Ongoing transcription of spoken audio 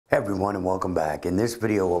Hey everyone, and welcome back. In this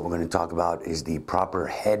video, what we're going to talk about is the proper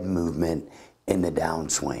head movement in the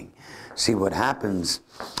downswing. See, what happens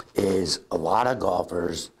is a lot of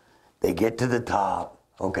golfers, they get to the top,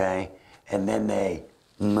 okay, and then they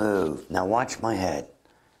move. Now watch my head.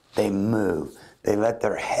 They move. They let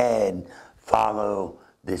their head follow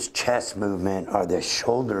this chest movement or this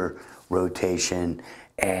shoulder rotation,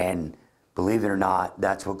 and believe it or not,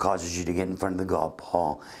 that's what causes you to get in front of the golf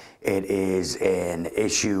ball. It is an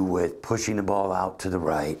issue with pushing the ball out to the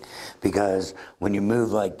right, because when you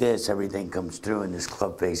move like this, everything comes through and this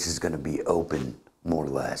club face is going to be open, more or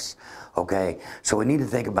less. Okay, so we need to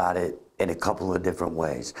think about it in a couple of different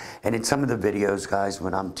ways. And in some of the videos, guys,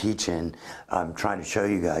 when I'm teaching, I'm trying to show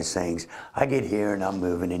you guys things. I get here and I'm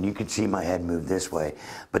moving, and you can see my head move this way,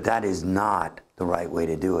 but that is not the right way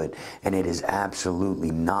to do it. And it is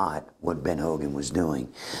absolutely not what Ben Hogan was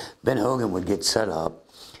doing. Ben Hogan would get set up.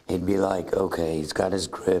 He'd be like, okay, he's got his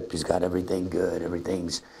grip, he's got everything good,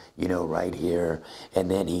 everything's, right here.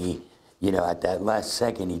 And then he, at that last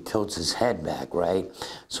second, he tilts his head back, right?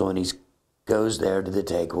 So when he goes there to the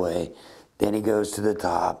takeaway, then he goes to the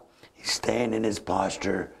top, he's staying in his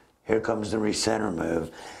posture. Here comes the recenter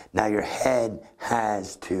move. Now your head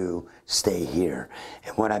has to stay here.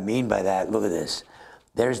 And what I mean by that, look at this.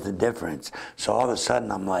 There's the difference. So all of a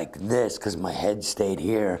sudden I'm like this because my head stayed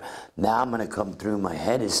here. Now I'm going to come through. My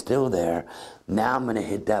head is still there. Now I'm going to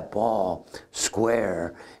hit that ball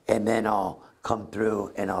square, and then I'll come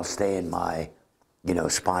through and I'll stay in my,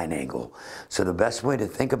 spine angle. So the best way to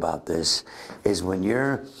think about this is when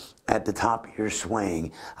you're at the top of your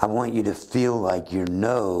swing, I want you to feel like your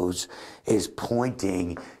nose is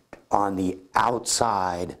pointing on the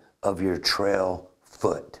outside of your trail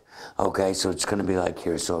foot. Okay, so it's going to be like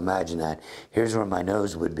here. So imagine that. Here's where my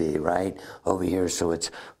nose would be, right? Over here. So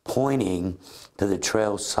it's pointing to the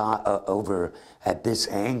trail side, over at this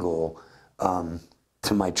angle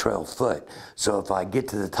to my trail foot. So if I get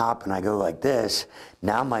to the top and I go like this,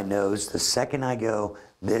 now my nose, the second I go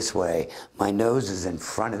this way, my nose is in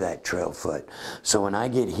front of that trail foot. So when I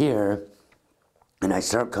get here and I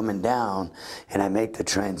start coming down and I make the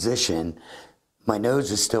transition, my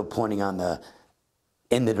nose is still pointing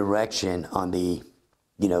in the direction on the,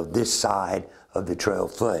 this side of the trail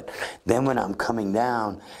foot. Then when I'm coming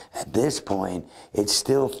down at this point, I'm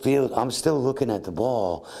still looking at the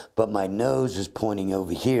ball, but my nose is pointing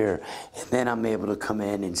over here, and then I'm able to come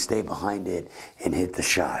in and stay behind it and hit the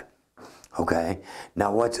shot. Okay?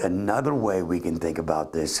 Now what's another way we can think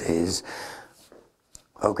about this is,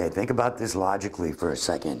 okay, think about this logically for a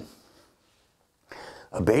second.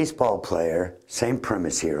 A baseball player, same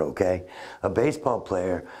premise here, okay? A baseball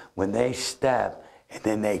player, when they step and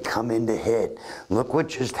then they come in to hit, look what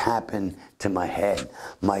just happened to my head.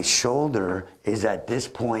 My shoulder is at this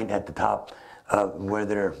point at the top where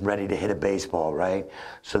they're ready to hit a baseball, right?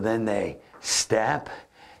 So then they step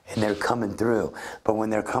and they're coming through. But when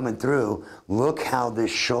they're coming through, look how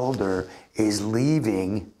this shoulder is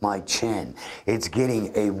leaving my chin. It's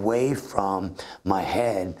getting away from my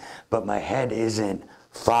head, but my head isn't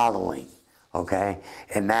following, okay?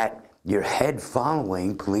 And that your head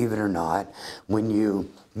following, believe it or not, when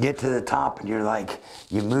you get to the top and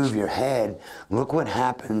you move your head, look what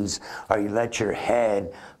happens, or you let your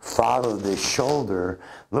head follow this shoulder,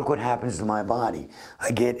 look what happens to my body.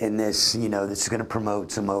 I get in this, this is going to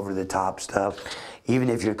promote some over the top stuff. Even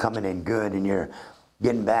if you're coming in good and you're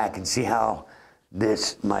getting back, and see how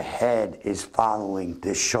my head is following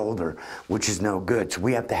this shoulder, which is no good. So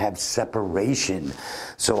we have to have separation.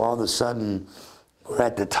 So all of a sudden, we're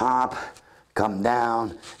at the top, come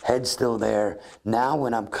down, head's still there. Now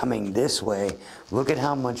when I'm coming this way, look at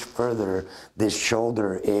how much further this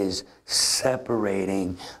shoulder is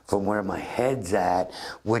separating from where my head's at,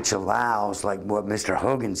 which allows, like what Mr.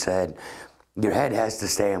 Hogan said, your head has to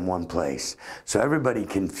stay in one place. So everybody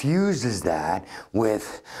confuses that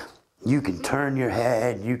with, you can turn your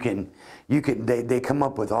head, they come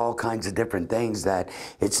up with all kinds of different things that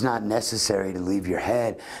it's not necessary to leave your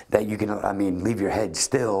head, that you can, leave your head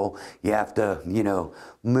still. You have to,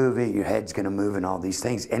 move it, your head's gonna move and all these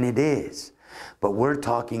things, and it is. But we're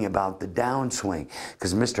talking about the downswing,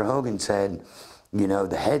 because Mr. Hogan said,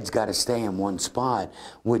 the head's gotta stay in one spot,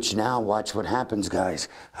 which now, watch what happens, guys.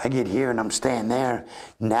 I get here and I'm staying there.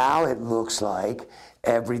 Now it looks like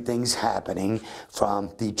everything's happening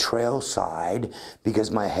from the trail side because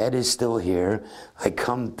my head is still here. I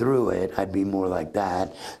come through it, I'd be more like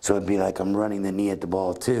that. So it'd be like I'm running the knee at the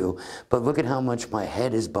ball too. But look at how much my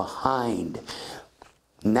head is behind.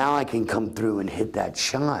 Now I can come through and hit that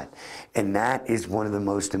shot. And that is one of the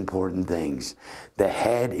most important things. The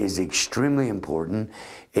head is extremely important.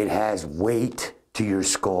 It has weight to your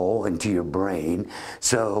skull and to your brain.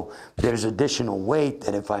 So there's additional weight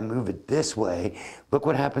that if I move it this way, look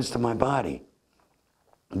what happens to my body.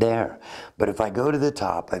 There. But if I go to the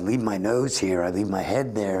top, I leave my nose here, I leave my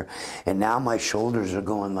head there, and now my shoulders are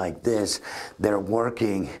going like this. They're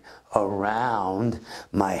working around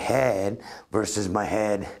my head versus my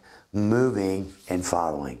head moving and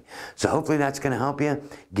following. So hopefully that's going to help you.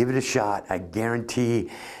 Give it a shot. I guarantee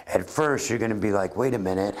at first you're going to be like, wait a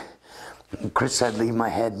minute, Chris said leave my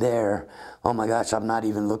head there. Oh my gosh, I'm not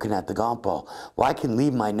even looking at the golf ball. Well, I can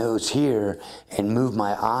leave my nose here and move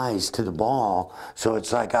my eyes to the ball. So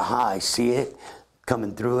it's like, aha, I see it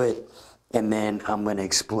coming through it. And then I'm going to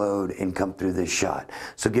explode and come through this shot.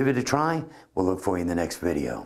 So give it a try. We'll look for you in the next video.